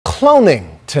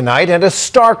cloning tonight, and a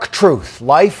stark truth.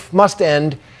 Life must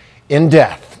end in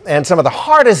death. And some of the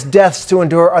hardest deaths to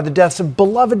endure are the deaths of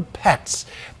beloved pets.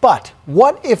 But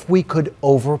what if we could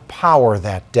overpower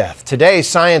that death? Today,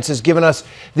 science has given us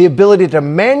the ability to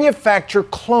manufacture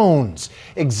clones,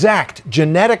 exact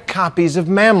genetic copies of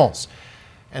mammals.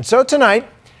 And so tonight,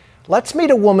 let's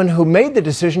meet a woman who made the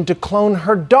decision to clone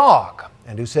her dog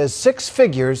and who says 6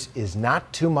 figures is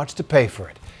not too much to pay for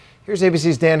it. Here's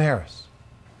ABC's Dan Harris.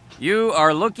 You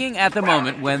are looking at the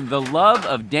moment when the love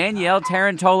of Danielle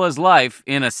Tarantola's life,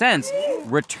 in a sense,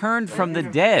 returned from the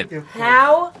dead.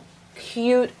 How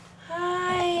cute.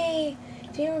 Hi.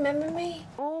 Do you remember me?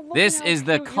 This is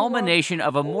the culmination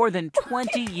of a more than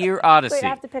 20-year odyssey.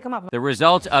 The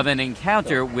result of an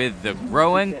encounter with the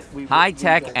growing,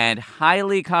 high-tech, and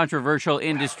highly controversial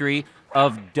industry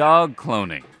of dog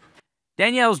cloning.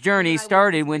 Danielle's journey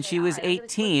started when she was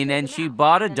 18 and she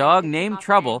bought a dog named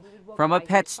Trouble from a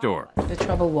pet store. The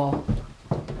Trouble wall.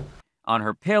 On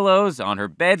her pillows, on her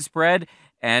bedspread,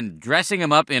 and dressing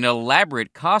him up in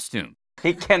elaborate costume.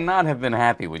 He cannot have been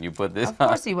happy when you put this on. Of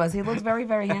course he was. He looked very,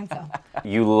 very handsome.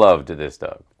 You loved this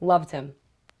dog. Loved him.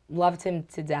 Loved him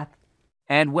to death.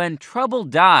 And when Trouble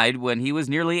died when he was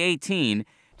nearly 18,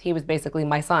 he was basically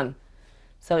my son.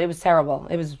 So it was terrible.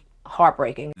 It was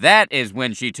heartbreaking. That is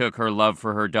when she took her love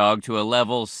for her dog to a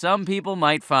level some people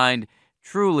might find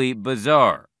truly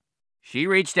bizarre. She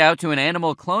reached out to an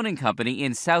animal cloning company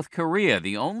in South Korea,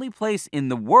 the only place in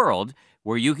the world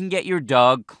where you can get your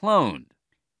dog cloned.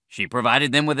 She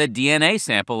provided them with a DNA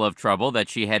sample of Trouble that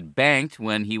she had banked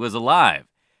when he was alive.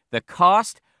 The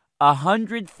cost,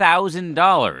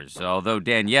 $100,000, although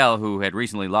Danielle, who had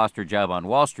recently lost her job on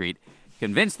Wall Street,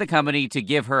 convinced the company to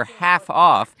give her half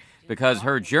off because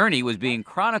her journey was being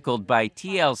chronicled by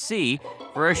TLC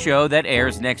for a show that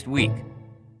airs next week.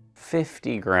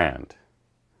 50 grand.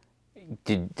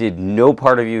 Did no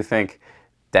part of you think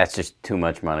that's just too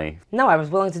much money? No, I was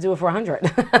willing to do it for 100.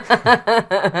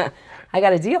 I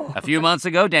got a deal. A few months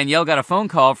ago, Danielle got a phone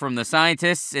call from the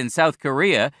scientists in South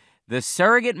Korea. The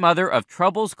surrogate mother of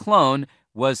Trouble's clone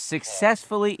was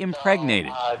successfully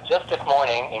impregnated. Just this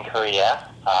morning in Korea,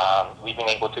 we've been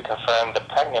able to confirm the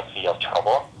pregnancy of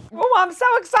Trouble. Oh, I'm so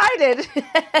excited.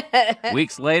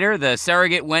 Weeks later, the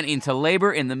surrogate went into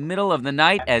labor in the middle of the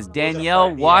night as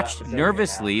Danielle watched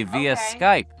nervously via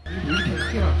Skype.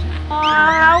 Oh,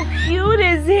 how cute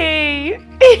is he?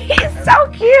 He's so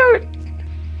cute.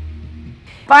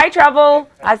 Bye, Trouble.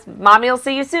 Mommy will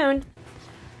see you soon.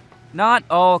 Not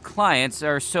all clients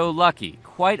are so lucky.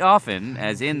 Quite often,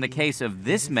 as in the case of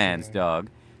this man's dog,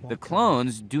 the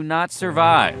clones do not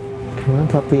survive. Come on,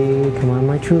 puppy. Come on,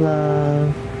 my true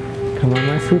love. Come on,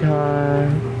 my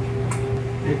sweetheart.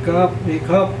 Wake up, wake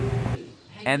up.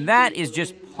 And that is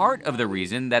just part of the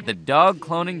reason that the dog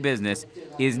cloning business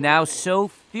is now so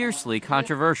fiercely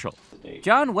controversial.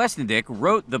 John Westendick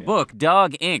wrote the book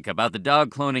Dog Inc. about the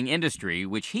dog cloning industry,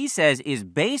 which he says is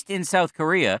based in South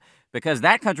Korea because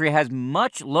that country has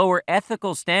much lower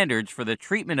ethical standards for the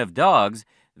treatment of dogs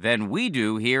than we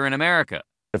do here in America.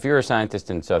 If you're a scientist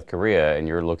in South Korea and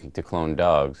you're looking to clone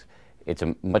dogs, it's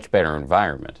a much better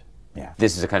environment. Yeah.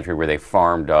 This is a country where they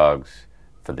farm dogs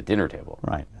for the dinner table.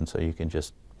 Right, and so you can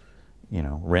just,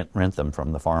 rent them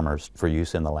from the farmers for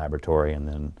use in the laboratory, and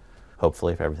then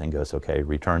hopefully, if everything goes okay,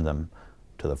 return them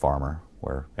to the farmer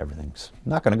where everything's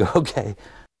not going to go okay.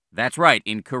 That's right.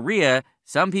 In Korea,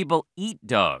 some people eat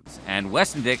dogs, and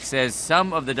Westendick says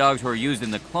some of the dogs who are used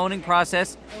in the cloning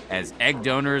process as egg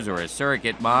donors or as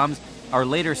surrogate moms are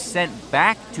later sent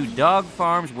back to dog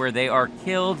farms where they are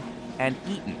killed and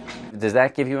eaten. Does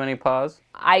that give you any pause?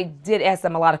 I did ask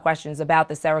them a lot of questions about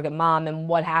the surrogate mom and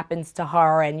what happens to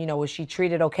her and, was she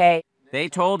treated okay? They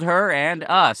told her and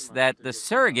us that the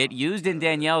surrogate used in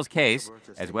Danielle's case,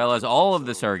 as well as all of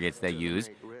the surrogates they use,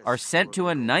 are sent to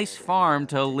a nice farm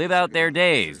to live out their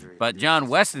days. But John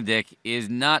Westendick is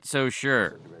not so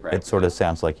sure. It sort of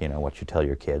sounds like, what you tell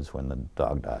your kids when the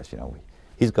dog dies.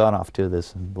 He's gone off to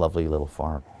this lovely little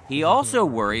farm. He also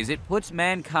worries it puts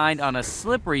mankind on a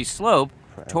slippery slope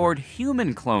toward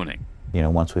human cloning.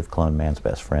 Once we've cloned man's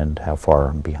best friend, how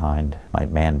far behind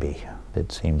might man be?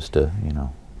 It seems to,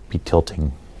 be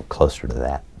tilting closer to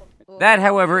that. That,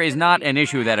 however, is not an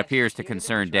issue that appears to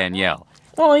concern Danielle.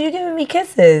 Oh, you're giving me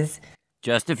kisses.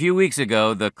 Just a few weeks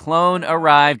ago, the clone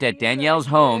arrived at Danielle's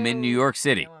home in New York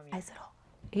City.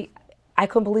 I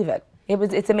couldn't believe it.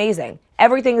 It's amazing.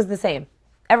 Everything is the same.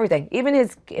 Everything. Even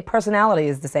his personality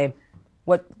is the same.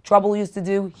 What Trouble used to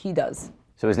do, he does.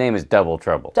 So his name is Double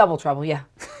Trouble? Double Trouble, yeah.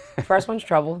 First one's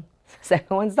Trouble,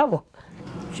 second one's Double.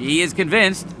 She is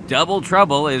convinced Double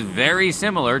Trouble is very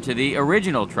similar to the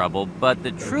original Trouble, but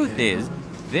the truth is,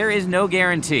 there is no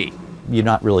guarantee. You're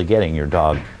not really getting your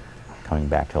dog coming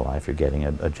back to life. You're getting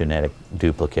a genetic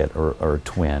duplicate or a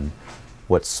twin.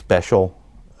 What's special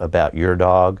about your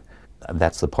dog,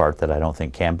 that's the part that I don't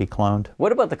think can be cloned.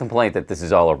 What about the complaint that this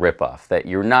is all a ripoff, that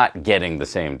you're not getting the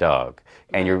same dog,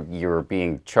 and you're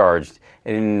being charged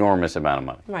an enormous amount of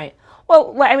money? Right.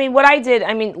 Well, I mean, what I did,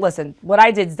 listen, what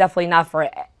I did is definitely not for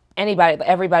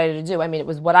everybody to do. I mean, it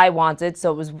was what I wanted,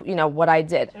 so it was, what I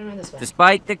did.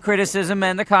 Despite the criticism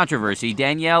and the controversy,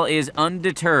 Danielle is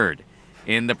undeterred.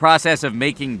 In the process of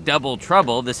making double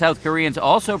trouble, the South Koreans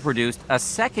also produced a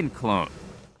second clone.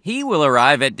 He will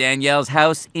arrive at Danielle's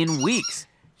house in weeks.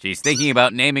 She's thinking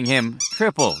about naming him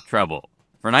Triple Trouble.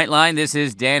 For Nightline, this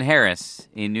is Dan Harris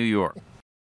in New York.